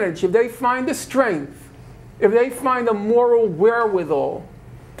can manage, if they find the strength, if they find a moral wherewithal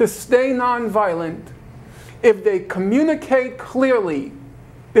to stay nonviolent, if they communicate clearly,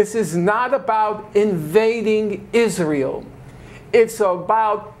 this is not about invading Israel. It's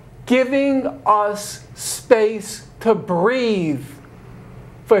about giving us space to breathe.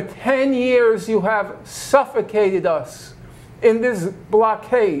 For 10 years, you have suffocated us in this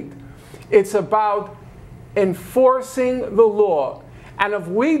blockade. It's about enforcing the law. And if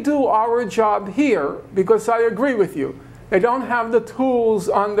we do our job here, because I agree with you, they don't have the tools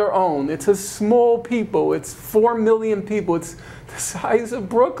on their own. It's a small people. It's 4 million people. It's the size of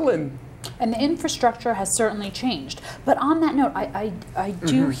Brooklyn. And the infrastructure has certainly changed. But on that note, I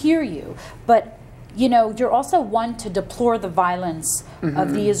do hear you. But, you know, you're also one to deplore the violence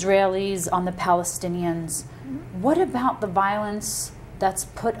of the Israelis on the Palestinians. What about the violence that's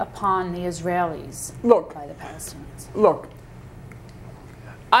put upon the Israelis by the Palestinians? Look,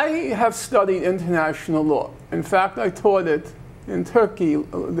 I have studied international law. In fact, I taught it in Turkey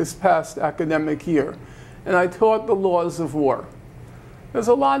this past academic year. And I taught the laws of war. There's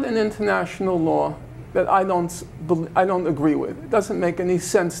a lot in international law that I don't agree with. It doesn't make any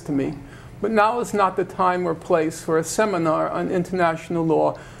sense to me. But now is not the time or place for a seminar on international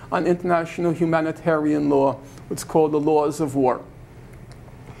law, on international humanitarian law, what's called the laws of war.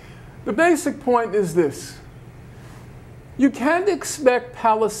 The basic point is this. You can't expect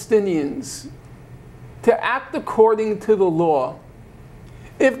Palestinians to act according to the law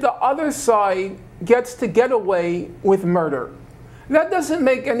if the other side gets to get away with murder. That doesn't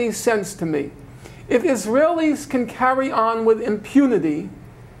make any sense to me. If Israelis can carry on with impunity,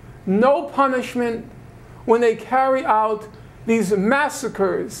 no punishment, when they carry out these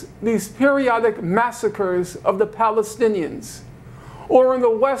massacres, these periodic massacres of the Palestinians, or in the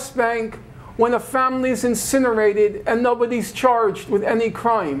West Bank, when a family is incinerated and nobody's charged with any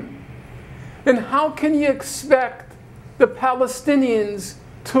crime, then how can you expect the Palestinians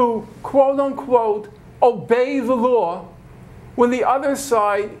to, quote unquote, obey the law when the other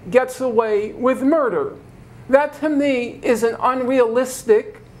side gets away with murder? That to me is an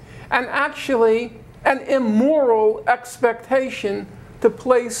unrealistic and actually an immoral expectation to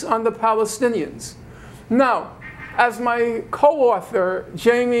place on the Palestinians. Now, as my co-author,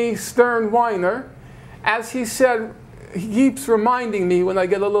 Jamie Stern-Weiner, as he said, he keeps reminding me when I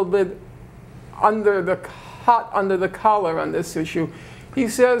get a little bit hot under the collar on this issue, he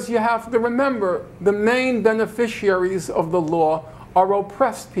says you have to remember the main beneficiaries of the law are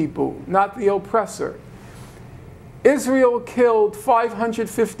oppressed people, not the oppressor. Israel killed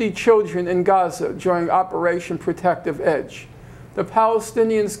 550 children in Gaza during Operation Protective Edge. The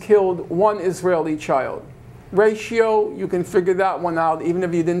Palestinians killed 1 Israeli child. Ratio, you can figure that one out even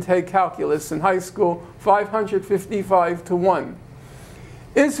if you didn't take calculus in high school, 555 to 1.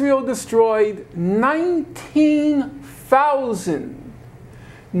 Israel destroyed 19,000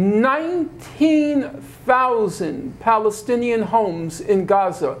 Palestinian homes in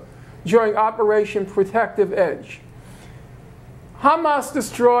Gaza during Operation Protective Edge. Hamas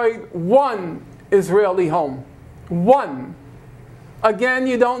destroyed 1 Israeli home. 1. Again,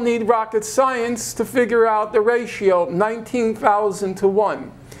 you don't need rocket science to figure out the ratio, 19,000 to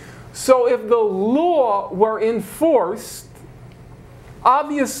 1. So if the law were enforced,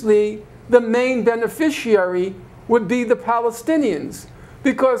 obviously the main beneficiary would be the Palestinians,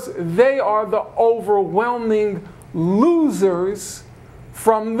 because they are the overwhelming losers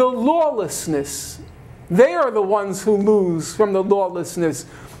from the lawlessness. They are the ones who lose from the lawlessness.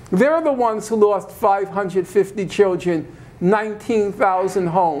 They're the ones who lost 550 children, 19,000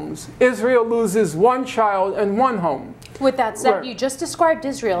 homes. Israel loses 1 child and 1 home. With that said, Right. you just described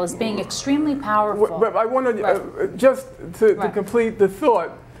Israel as being extremely powerful. But I want to, just to complete the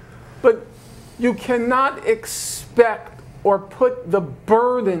thought, but you cannot expect or put the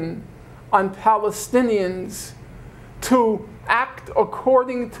burden on Palestinians to act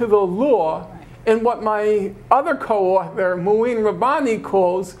according to the law in what my other co-author, Muin Rabbani,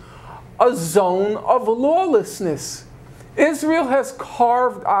 calls a zone of lawlessness. Israel has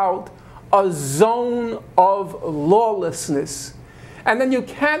carved out a zone of lawlessness. And then you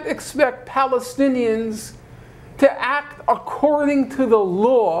can't expect Palestinians to act according to the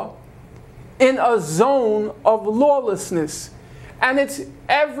law in a zone of lawlessness. And it's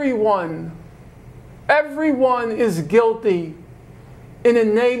everyone. Everyone is guilty in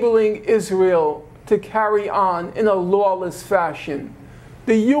enabling Israel to carry on in a lawless fashion.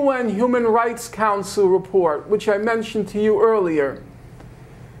 The UN Human Rights Council report, which I mentioned to you earlier,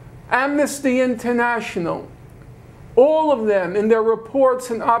 Amnesty International, all of them in their reports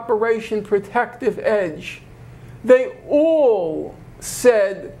in Operation Protective Edge, they all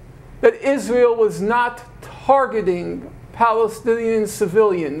said that Israel was not targeting Palestinian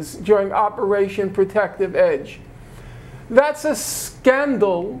civilians during Operation Protective Edge. That's a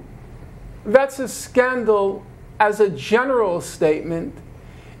scandal. That's a scandal as a general statement.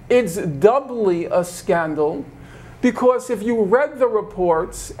 It's doubly a scandal because if you read the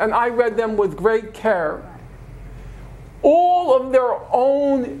reports, and I read them with great care, all of their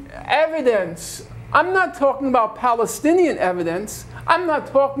own evidence, I'm not talking about Palestinian evidence, I'm not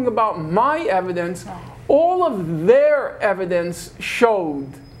talking about my evidence, all of their evidence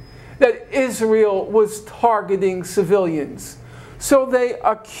showed that Israel was targeting civilians. So they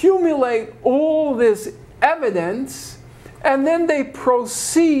accumulate all this evidence, and then they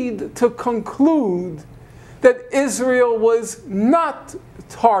proceed to conclude that Israel was not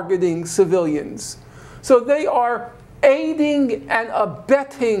targeting civilians. So they are aiding and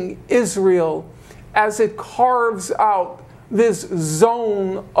abetting Israel as it carves out this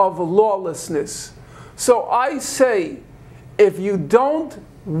zone of lawlessness. So I say, if you don't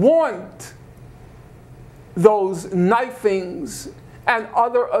want those knifings and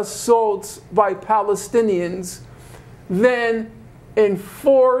other assaults by Palestinians, then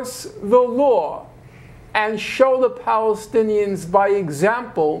enforce the law and show the Palestinians by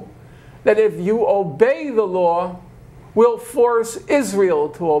example that if you obey the law, we'll force Israel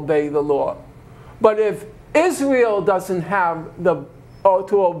to obey the law. But if Israel doesn't have to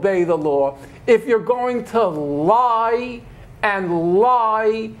obey the law, if you're going to lie and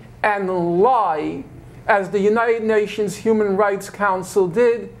lie and lie, as the United Nations Human Rights Council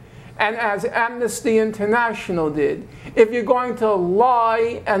did, and as Amnesty International did, if you're going to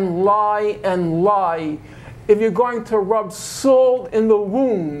lie and lie and lie, if you're going to rub salt in the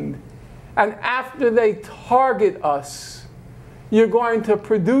wound, and after they target us, you're going to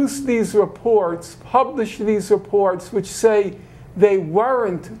produce these reports, publish these reports which say they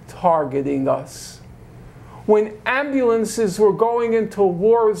weren't targeting us. When ambulances were going into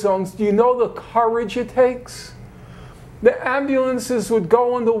war zones, do you know the courage it takes? The ambulances would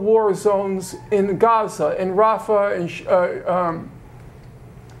go into war zones in Gaza, in Rafah,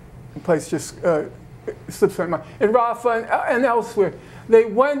 place just slips my mind, in Rafah and elsewhere. They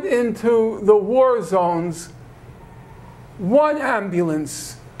went into the war zones. One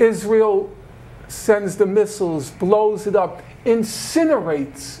ambulance, Israel sends the missiles, blows it up,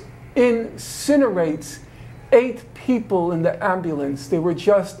 incinerates 8 people in the ambulance. They were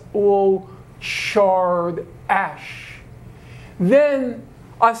just all charred ash. Then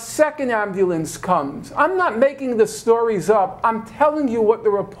A second ambulance comes. I'm not making the stories up. I'm telling you what the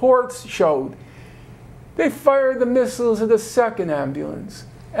reports showed. They fired the missiles at the second ambulance,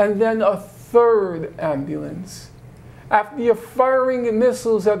 and then a third ambulance. After you're firing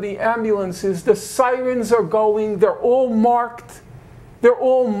missiles at the ambulances, the sirens are going. They're all marked. They're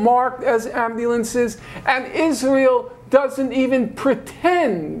all marked as ambulances, and Israel doesn't even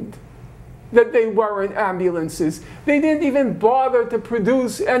pretend that they weren't ambulances. They didn't even bother to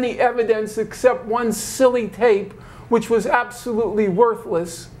produce any evidence except one silly tape, which was absolutely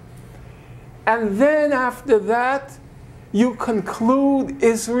worthless. And then after that, you conclude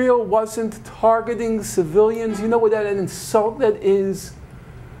Israel wasn't targeting civilians. You know what an insult that is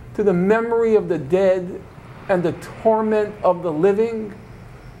to the memory of the dead and the torment of the living?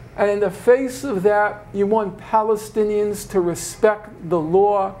 And in the face of that, you want Palestinians to respect the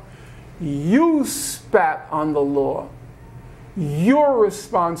law. You spat on the law. You're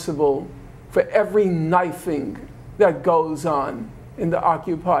responsible for every knifing that goes on in the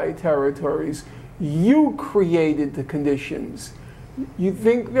occupied territories. You created the conditions. You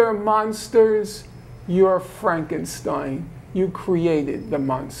think they're monsters? You're Frankenstein. You created the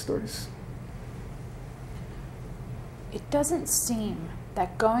monsters. It doesn't seem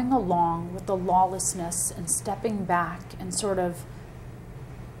that going along with the lawlessness and stepping back and sort of,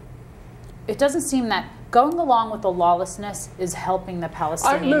 it doesn't seem that going along with the lawlessness is helping the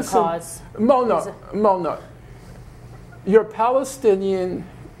Palestinian cause. Mona, you're Palestinian,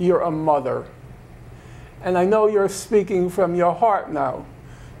 you're a mother. And I know you're speaking from your heart now.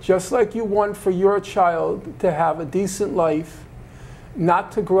 Just like you want for your child to have a decent life,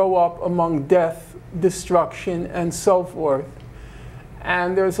 not to grow up among death, destruction, and so forth.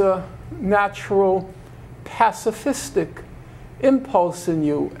 And there's a natural pacifistic impulse in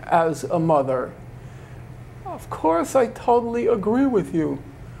you as a mother. Of course, I totally agree with you.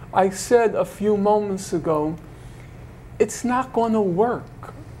 I said a few moments ago, it's not going to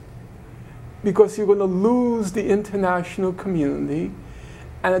work because you're going to lose the international community,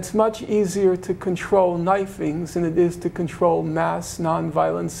 and it's much easier to control knifings than it is to control mass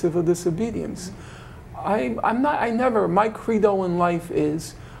nonviolent civil disobedience. My credo in life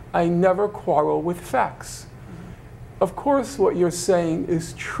is I never quarrel with facts. Of course, what you're saying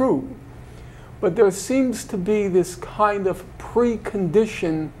is true, but there seems to be this kind of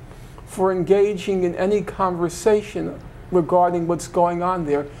precondition for engaging in any conversation regarding what's going on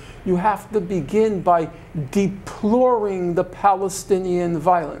there. You have to begin by deploring the Palestinian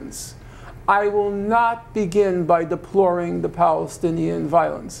violence. I will not begin by deploring the Palestinian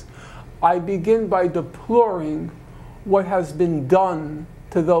violence. I begin by deploring what has been done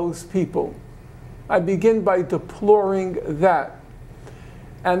to those people. I begin by deploring that.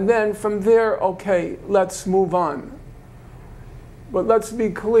 And then from there, okay, let's move on. But let's be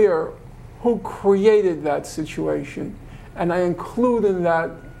clear, who created that situation? And I include in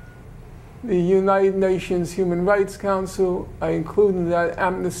that the United Nations Human Rights Council, I include in that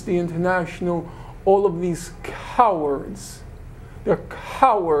Amnesty International, all of these cowards. They're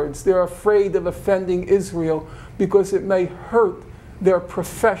cowards. They're afraid of offending Israel because it may hurt their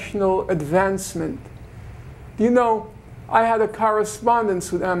professional advancement. Do you know, I had a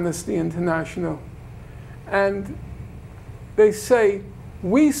correspondence with Amnesty International, and they say,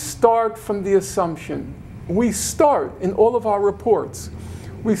 we start from the assumption, we start in all of our reports,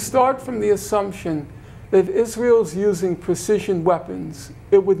 we start from the assumption that if Israel's using precision weapons,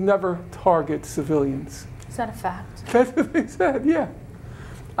 it would never target civilians. Is that a fact? That's what they said, yeah.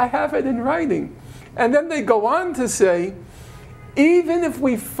 I have it in writing. And then they go on to say, even if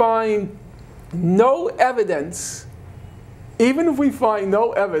we find no evidence, even if we find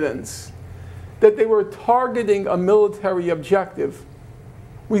no evidence that they were targeting a military objective,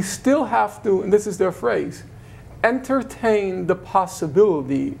 we still have to, and this is their phrase, entertain the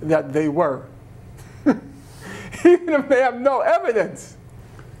possibility that they were. Even if they have no evidence,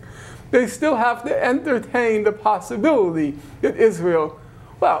 they still have to entertain the possibility that Israel,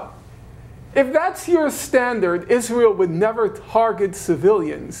 well, if that's your standard, Israel would never target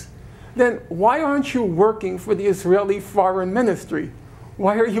civilians, then why aren't you working for the Israeli Foreign Ministry?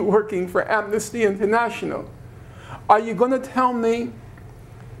 Why are you working for Amnesty International? Are you going to tell me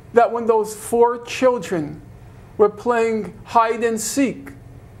that when those 4 children were playing hide and seek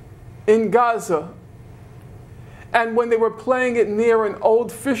in Gaza, and when they were playing it near an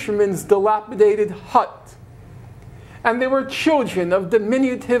old fisherman's dilapidated hut, and they were children of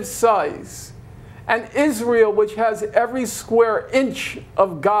diminutive size, and Israel, which has every square inch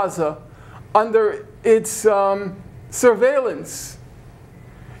of Gaza under its surveillance,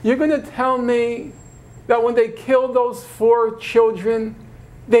 you're going to tell me that when they killed those 4 children,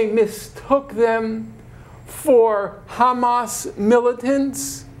 They mistook them for Hamas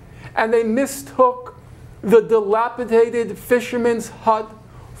militants, and they mistook the dilapidated fisherman's hut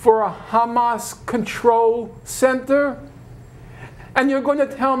for a Hamas control center. And you're going to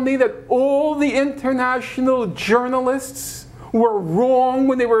tell me that all the international journalists were wrong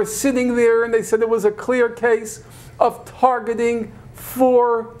when they were sitting there and they said it was a clear case of targeting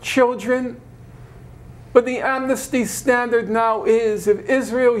for children? But the amnesty standard now is if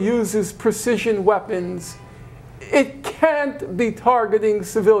Israel uses precision weapons, it can't be targeting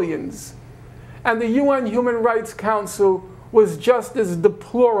civilians. And the UN Human Rights Council was just as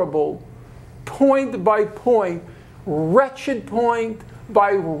deplorable, point by point, wretched point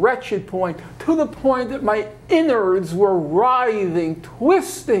by wretched point, to the point that my innards were writhing,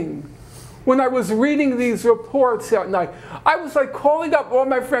 twisting, when I was reading these reports at night. I was like calling up all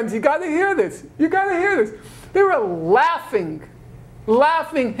my friends, you gotta hear this, you gotta hear this. They were laughing,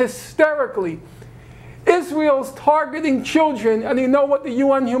 laughing hysterically. Israel's targeting children, and you know what the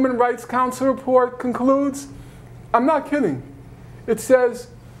UN Human Rights Council report concludes? I'm not kidding. It says,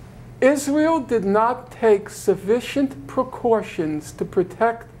 Israel did not take sufficient precautions to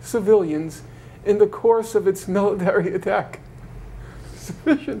protect civilians in the course of its military attack.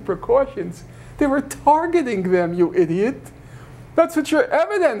 Sufficient precautions? They were targeting them, you idiot. That's what your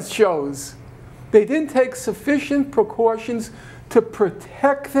evidence shows. They didn't take sufficient precautions to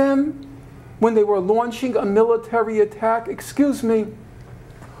protect them when they were launching a military attack. Excuse me,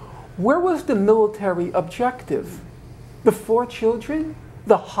 where was the military objective? The 4 children?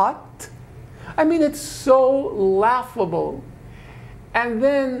 The hut? I mean, it's so laughable. And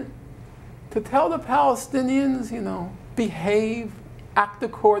then to tell the Palestinians, you know, behave, act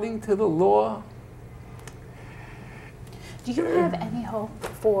according to the law. Do you have any hope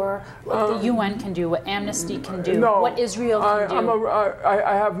for what the UN can do, what Amnesty can do, no, what Israel can do?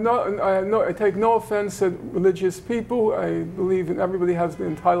 I take no offense at religious people. I believe in everybody has the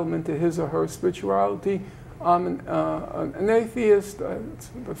entitlement to his or her spirituality. I'm an atheist. It's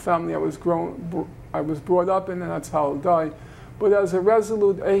the family I was brought up in, and that's how I'll die. But as a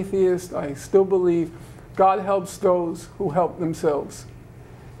resolute atheist, I still believe God helps those who help themselves.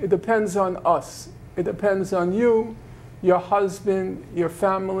 It depends on us. It depends on you, your husband, your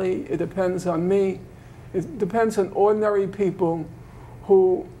family. It depends on me. It depends on ordinary people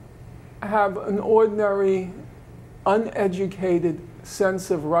who have an ordinary, uneducated sense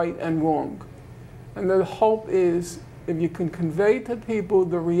of right and wrong. And the hope is, if you can convey to people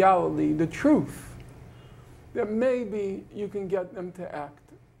the reality, the truth, that maybe you can get them to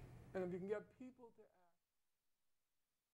act. And if you can get